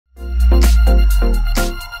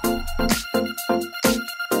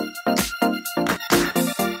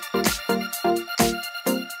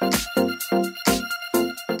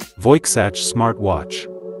Voixatch Smartwatch.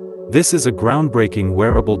 This is a groundbreaking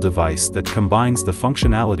wearable device that combines the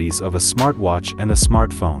functionalities of a smartwatch and a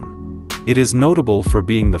smartphone. It is notable for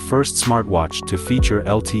being the first smartwatch to feature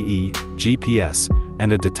LTE, GPS,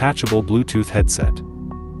 and a detachable Bluetooth headset.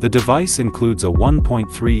 The device includes a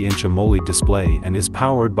 1.3-inch AMOLED display and is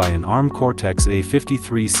powered by an ARM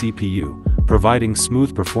Cortex-A53 CPU, providing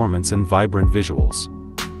smooth performance and vibrant visuals.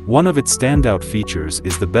 One of its standout features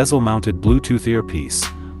is the bezel-mounted Bluetooth earpiece,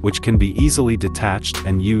 which can be easily detached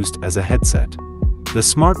and used as a headset. The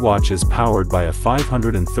smartwatch is powered by a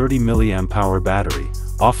 530 mAh battery,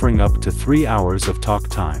 offering up to 3 hours of talk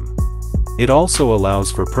time. It also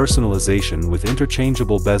allows for personalization with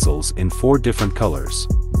interchangeable bezels in 4 different colors.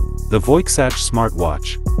 The Voixatch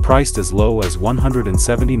Smartwatch, priced as low as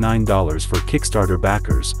 $179 for Kickstarter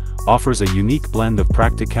backers, offers a unique blend of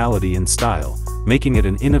practicality and style, making it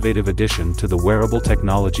an innovative addition to the wearable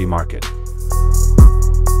technology market.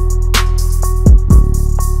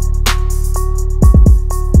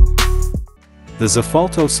 The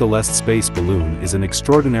Zephalto Celeste space balloon is an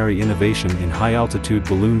extraordinary innovation in high-altitude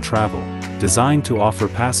balloon travel, designed to offer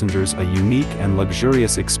passengers a unique and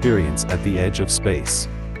luxurious experience at the edge of space.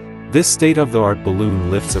 This state-of-the-art balloon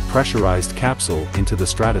lifts a pressurized capsule into the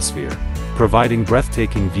stratosphere, providing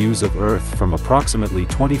breathtaking views of Earth from approximately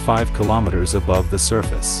 25 kilometers above the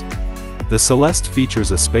surface. The Celeste features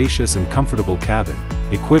a spacious and comfortable cabin,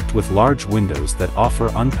 equipped with large windows that offer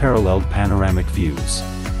unparalleled panoramic views.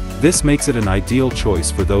 This makes it an ideal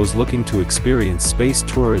choice for those looking to experience space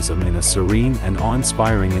tourism in a serene and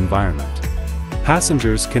awe-inspiring environment.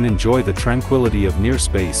 Passengers can enjoy the tranquility of near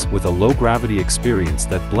space with a low-gravity experience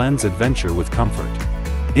that blends adventure with comfort.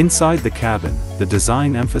 Inside the cabin, the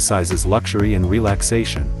design emphasizes luxury and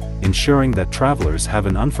relaxation, ensuring that travelers have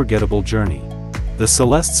an unforgettable journey. The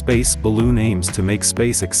Celeste space balloon aims to make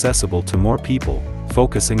space accessible to more people,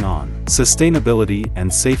 focusing on sustainability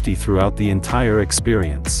and safety throughout the entire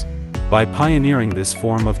experience. By pioneering this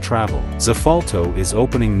form of travel, Zephalto is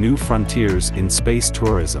opening new frontiers in space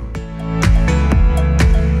tourism.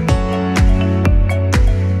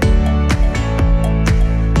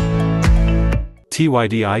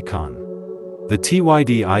 TYDE Icon. The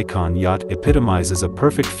TYDE Icon yacht epitomizes a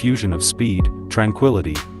perfect fusion of speed,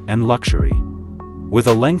 tranquility, and luxury. With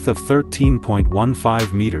a length of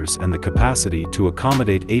 13.15 meters and the capacity to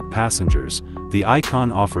accommodate 8 passengers, the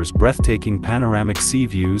Icon offers breathtaking panoramic sea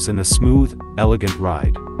views and a smooth, elegant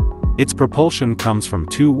ride. Its propulsion comes from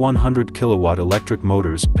 2 100-kilowatt electric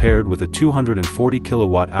motors paired with a 240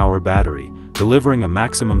 kilowatt-hour battery, delivering a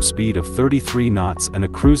maximum speed of 33 knots and a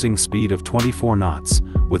cruising speed of 24 knots,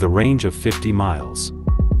 with a range of 50 miles.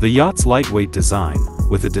 The yacht's lightweight design,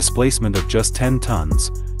 with a displacement of just 10 tons,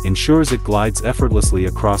 ensures it glides effortlessly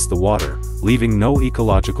across the water, leaving no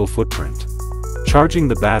ecological footprint. Charging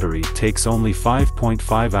the battery takes only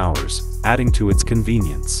 5.5 hours, adding to its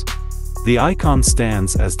convenience. The Icon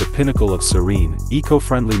stands as the pinnacle of serene,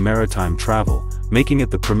 eco-friendly maritime travel, making it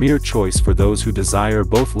the premier choice for those who desire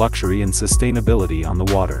both luxury and sustainability on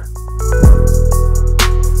the water.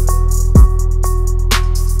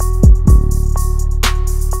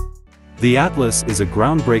 The Atlas is a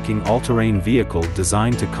groundbreaking all-terrain vehicle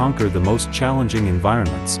designed to conquer the most challenging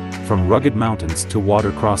environments, from rugged mountains to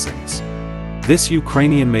water crossings. This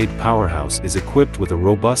Ukrainian-made powerhouse is equipped with a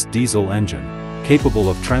robust diesel engine,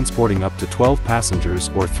 capable of transporting up to 12 passengers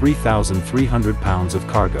or 3,300 pounds of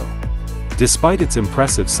cargo. Despite its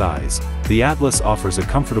impressive size, the Atlas offers a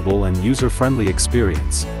comfortable and user-friendly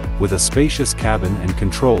experience, with a spacious cabin and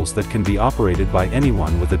controls that can be operated by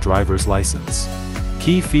anyone with a driver's license.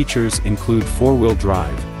 Key features include 4-wheel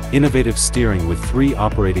drive, innovative steering with 3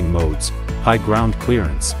 operating modes, high ground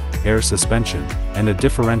clearance, air suspension, and a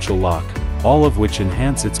differential lock, all of which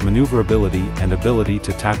enhance its maneuverability and ability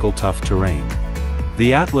to tackle tough terrain.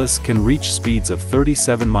 The Atlas can reach speeds of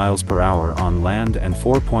 37 miles per hour on land and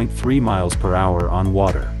 4.3 miles per hour on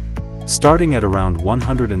water. Starting at around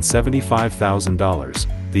 $175,000,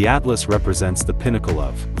 the Atlas represents the pinnacle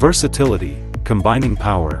of versatility, combining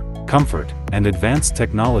power, comfort, and advanced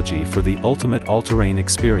technology for the ultimate all-terrain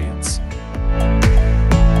experience.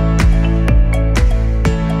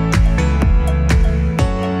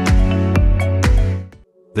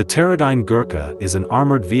 The Terradyne Gurkha is an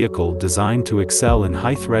armored vehicle designed to excel in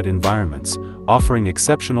high-threat environments, offering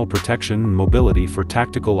exceptional protection and mobility for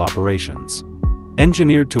tactical operations.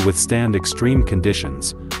 Engineered to withstand extreme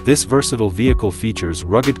conditions, this versatile vehicle features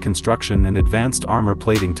rugged construction and advanced armor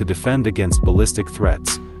plating to defend against ballistic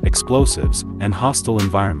threats, explosives, and hostile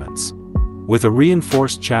environments. With a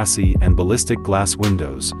reinforced chassis and ballistic glass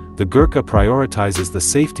windows, the Gurkha prioritizes the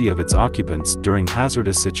safety of its occupants during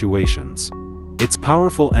hazardous situations. Its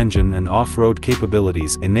powerful engine and off-road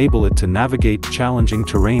capabilities enable it to navigate challenging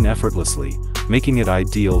terrain effortlessly, making it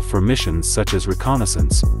ideal for missions such as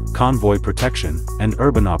reconnaissance, convoy protection, and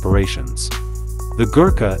urban operations. The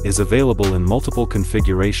Gurkha is available in multiple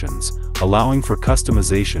configurations, allowing for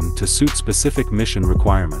customization to suit specific mission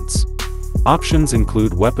requirements. Options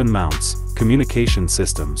include weapon mounts, communication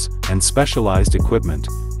systems, and specialized equipment,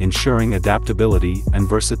 ensuring adaptability and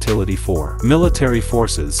versatility for military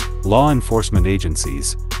forces, law enforcement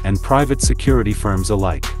agencies, and private security firms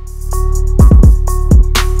alike.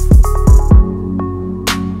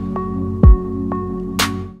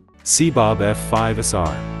 SEABOB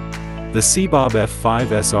F5SR. The SEABOB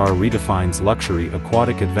F5SR redefines luxury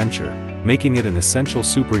aquatic adventure, making it an essential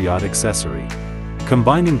superyacht accessory.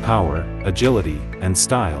 Combining power, agility, and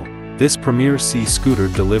style, this premier sea scooter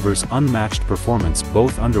delivers unmatched performance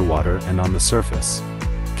both underwater and on the surface.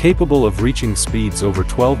 Capable of reaching speeds over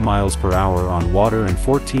 12 miles per hour on water and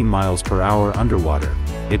 14 miles per hour underwater,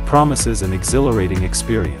 it promises an exhilarating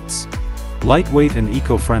experience. Lightweight and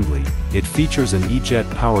eco-friendly, it features an E-Jet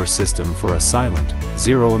power system for a silent,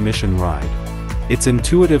 zero-emission ride. Its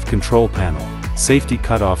intuitive control panel, safety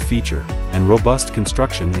cutoff feature, and robust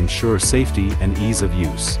construction ensure safety and ease of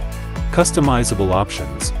use. Customizable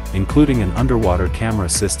options, including an underwater camera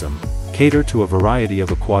system, cater to a variety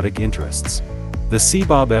of aquatic interests. The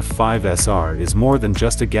SEABOB F5SR is more than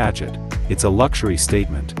just a gadget, it's a luxury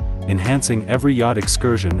statement, enhancing every yacht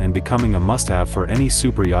excursion and becoming a must-have for any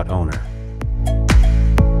superyacht owner.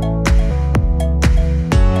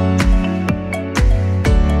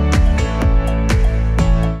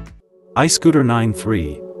 iScooter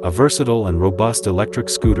 9.3, a versatile and robust electric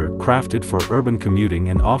scooter crafted for urban commuting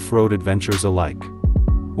and off-road adventures alike.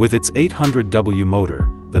 With its 800W motor,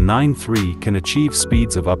 the 9.3 can achieve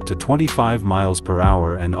speeds of up to 25 miles per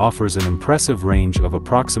hour and offers an impressive range of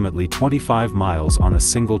approximately 25 miles on a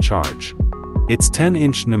single charge. Its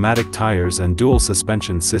 10-inch pneumatic tires and dual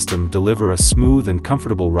suspension system deliver a smooth and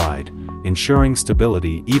comfortable ride, ensuring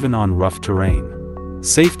stability even on rough terrain.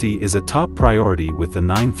 Safety is a top priority with the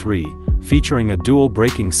 9.3, featuring a dual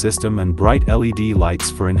braking system and bright LED lights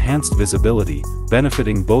for enhanced visibility,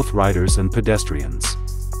 benefiting both riders and pedestrians.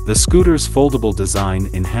 The scooter's foldable design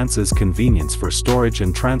enhances convenience for storage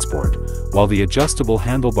and transport, while the adjustable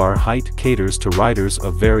handlebar height caters to riders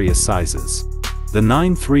of various sizes. The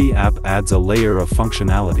 9.3 app adds a layer of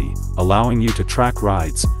functionality, allowing you to track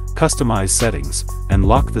rides, customize settings, and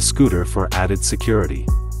lock the scooter for added security.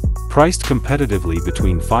 Priced competitively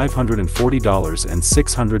between $540 and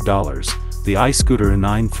 $600, the iScooter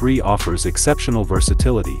 9.3 offers exceptional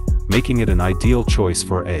versatility, making it an ideal choice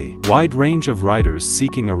for a wide range of riders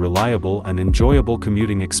seeking a reliable and enjoyable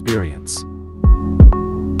commuting experience.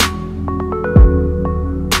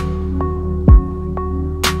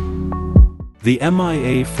 The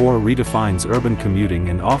MIA4 redefines urban commuting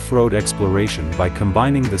and off-road exploration by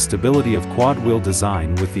combining the stability of quad-wheel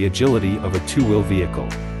design with the agility of a two-wheel vehicle.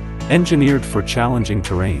 Engineered for challenging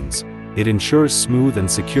terrains, it ensures smooth and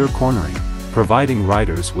secure cornering, providing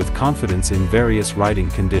riders with confidence in various riding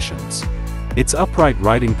conditions. Its upright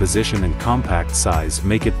riding position and compact size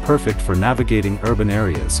make it perfect for navigating urban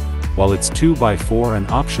areas, while its 2x4 and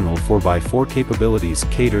optional 4x4 capabilities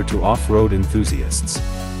cater to off-road enthusiasts.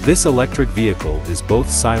 This electric vehicle is both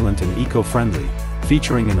silent and eco-friendly,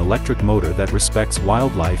 featuring an electric motor that respects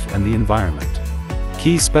wildlife and the environment.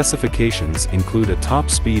 Key specifications include a top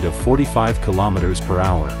speed of 45 km per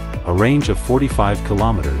hour, a range of 45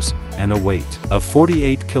 km, and a weight of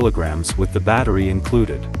 48 kg with the battery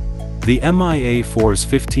included. The MIA4's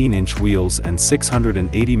 15-inch wheels and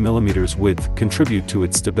 680 mm width contribute to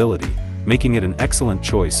its stability, making it an excellent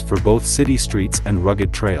choice for both city streets and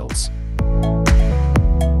rugged trails.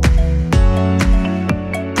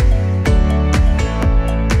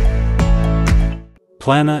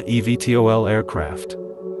 Plana eVTOL aircraft.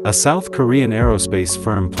 A South Korean aerospace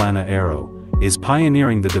firm, Plana Aero, is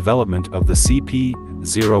pioneering the development of the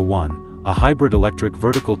CP-01, a hybrid electric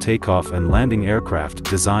vertical takeoff and landing aircraft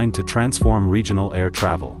designed to transform regional air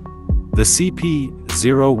travel. The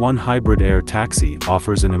CP-01 hybrid air taxi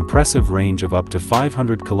offers an impressive range of up to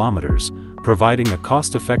 500 kilometers, providing a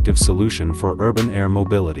cost-effective solution for urban air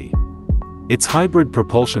mobility. Its hybrid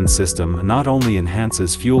propulsion system not only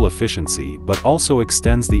enhances fuel efficiency but also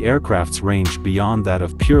extends the aircraft's range beyond that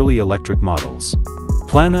of purely electric models.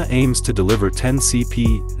 Plana aims to deliver 10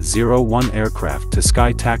 CP-01 aircraft to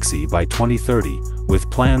Sky Taxi by 2030,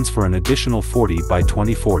 with plans for an additional 40 by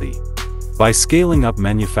 2040. By scaling up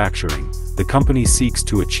manufacturing, the company seeks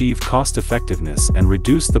to achieve cost-effectiveness and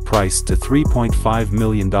reduce the price to $3.5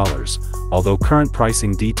 million, although current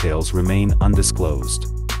pricing details remain undisclosed.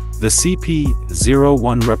 The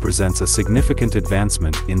CP01 represents a significant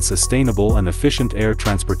advancement in sustainable and efficient air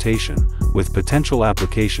transportation, with potential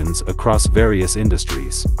applications across various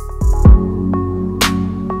industries.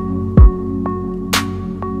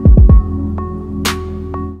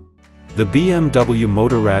 The BMW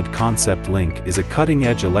Motorrad Concept Link is a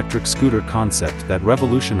cutting-edge electric scooter concept that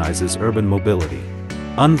revolutionizes urban mobility.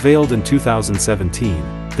 Unveiled in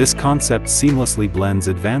 2017, this concept seamlessly blends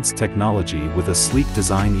advanced technology with a sleek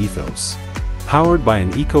design ethos. Powered by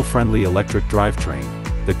an eco-friendly electric drivetrain,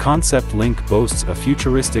 the Concept Link boasts a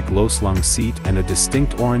futuristic low-slung seat and a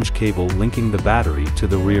distinct orange cable linking the battery to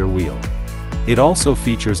the rear wheel. It also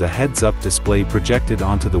features a heads-up display projected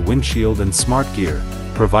onto the windshield and smart gear,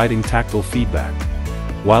 providing tactile feedback.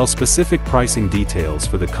 While specific pricing details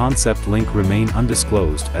for the Concept Link remain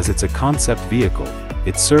undisclosed as it's a concept vehicle,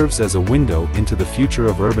 it serves as a window into the future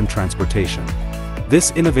of urban transportation.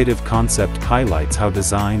 This innovative concept highlights how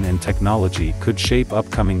design and technology could shape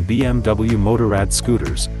upcoming BMW Motorrad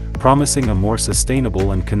scooters, promising a more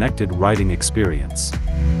sustainable and connected riding experience.